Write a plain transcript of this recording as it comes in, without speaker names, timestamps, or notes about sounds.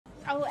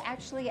Oh,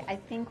 actually, I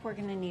think we're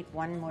gonna need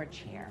one more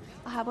chair.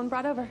 I'll have one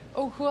brought over.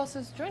 Oh, who else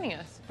is joining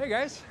us? Hey,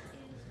 guys.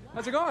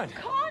 How's it going?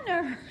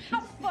 Connor,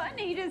 how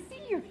funny to see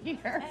you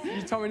here.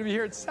 You told me to be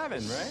here at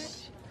 7,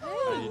 right?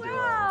 Oh, you doing?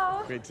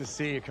 wow. Great to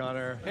see you,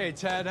 Connor. Hey,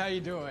 Ted, how you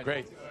doing?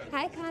 Great.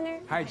 Hi, Connor.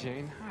 Hi,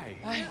 Jane.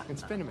 Hi.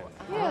 It's been a minute.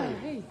 Yeah,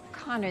 hey.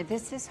 Connor,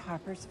 this is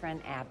Harper's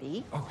friend,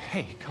 Abby. Oh,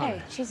 hey, Connor.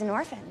 Hey, she's an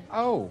orphan.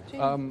 Oh,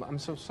 I'm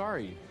so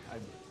sorry.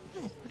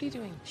 What are you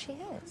doing? She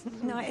is.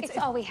 No, it's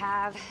all we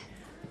have.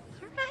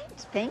 All right,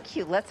 thank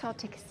you. Let's all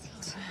take a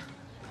seat.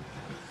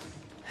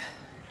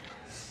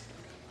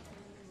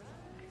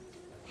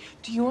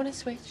 Do you want to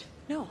switch?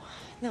 No,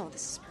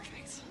 this is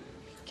perfect.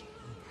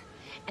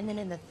 And then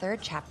in the third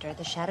chapter,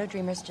 the Shadow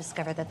Dreamers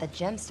discover that the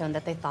gemstone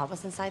that they thought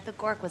was inside the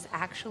Gork was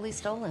actually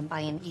stolen by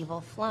an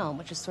evil Floam,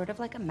 which is sort of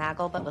like a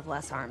Maggle, but with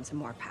less arms and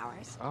more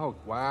powers. Oh,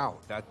 wow.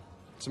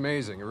 That's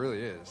amazing. It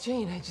really is.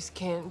 Jane, I just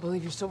can't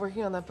believe you're still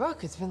working on that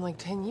book. It's been like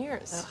 10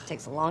 years. It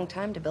takes a long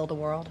time to build a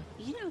world.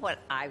 You know what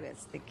I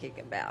was thinking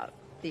about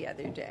the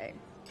other day?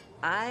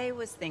 I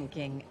was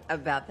thinking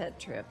about that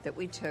trip that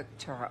we took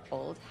to our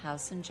old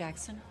house in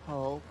Jackson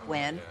Hole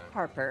when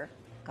Harper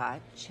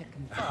got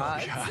chicken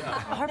pox.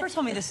 Harper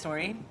told me this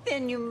story.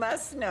 Then you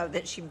must know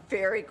that she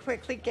very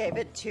quickly gave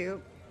it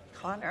to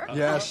Connor.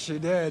 Yes, she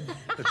did.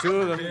 The two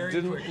of them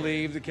didn't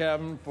leave the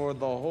cabin for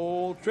the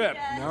whole trip,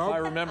 if I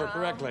remember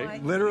correctly.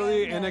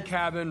 Literally in a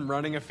cabin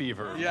running a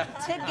fever. Yeah.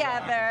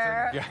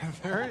 Together.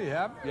 Together,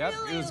 yep.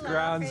 Really It was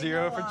ground laughing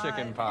zero a for lot.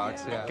 chicken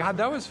pox. Yeah. God,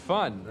 that was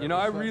fun. You know,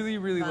 I really,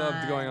 really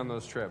loved going on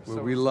those trips.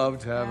 Well, we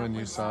loved having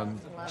you, son.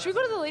 Should we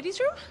go to the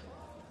ladies' room?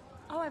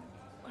 Oh,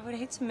 I would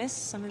hate to miss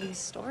some of these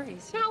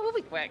stories. No, we'll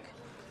be quick.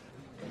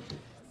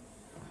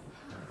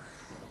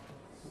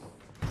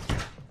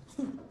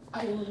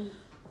 I'm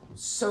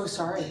so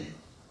sorry.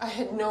 I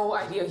had no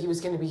idea he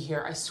was going to be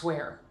here, I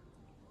swear.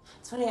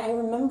 It's funny, I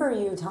remember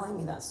you telling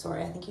me that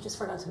story. I think you just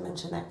forgot to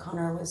mention that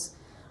Connor was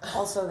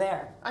also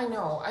there. I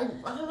know. I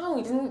don't know.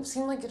 He didn't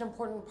seem like an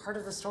important part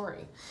of the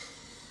story.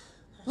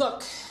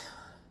 Look,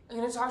 I'm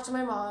going to talk to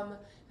my mom,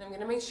 and I'm going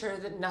to make sure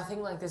that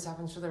nothing like this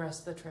happens for the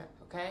rest of the trip,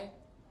 okay?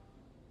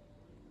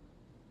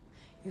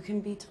 You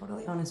can be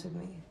totally honest with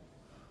me.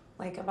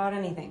 Like, about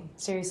anything.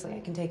 Seriously,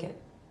 I can take it.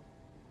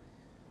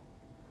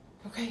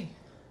 Okay.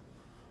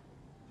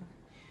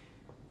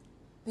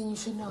 Then you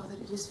should know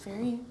that it is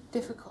very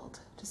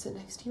difficult to sit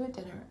next to you at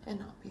dinner and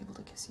not be able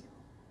to kiss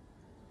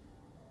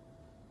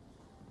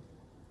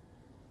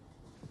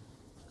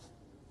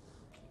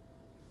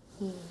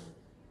you.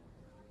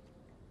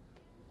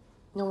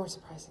 No more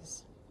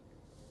surprises.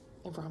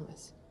 I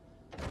promise.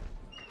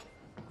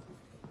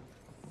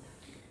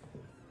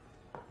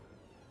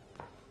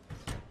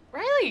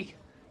 Riley!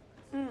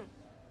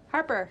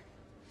 Harper.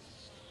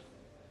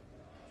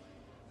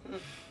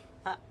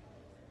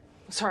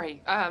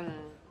 Sorry,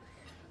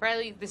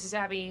 Riley, this is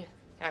Abby.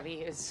 Abby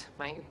is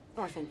my...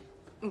 Orphan.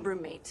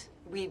 Roommate.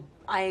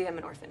 I am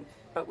an orphan,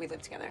 but we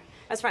live together.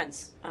 As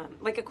friends.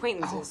 Like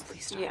acquaintances. Oh,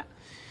 please don't. Yeah.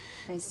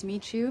 Nice to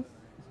meet you.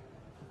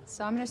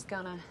 So I'm just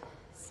gonna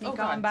sneak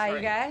God, on by sorry.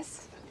 you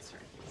guys.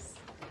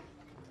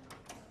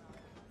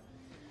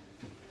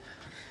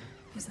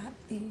 Was that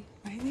the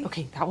Riley?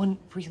 Okay, that one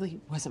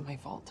really wasn't my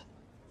fault.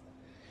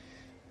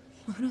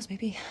 Well, who knows?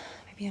 Maybe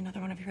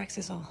another one of your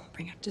exes will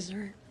bring up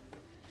dessert.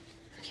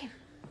 Okay.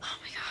 Oh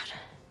my God.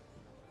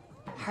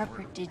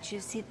 Harper, did you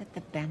see that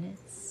the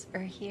Bennetts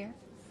are here?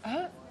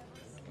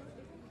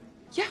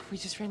 Yeah, we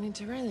just ran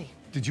into Riley.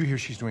 Did you hear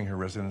she's doing her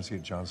residency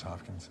at Johns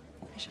Hopkins?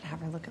 I should have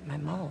her look at my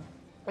mole.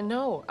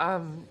 No,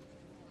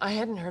 I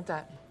hadn't heard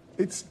that.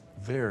 It's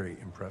very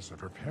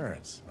impressive. Her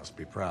parents must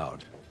be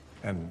proud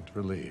and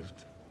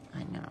relieved.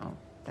 I know.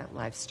 That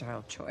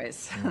lifestyle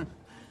choice.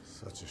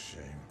 Such a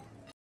shame.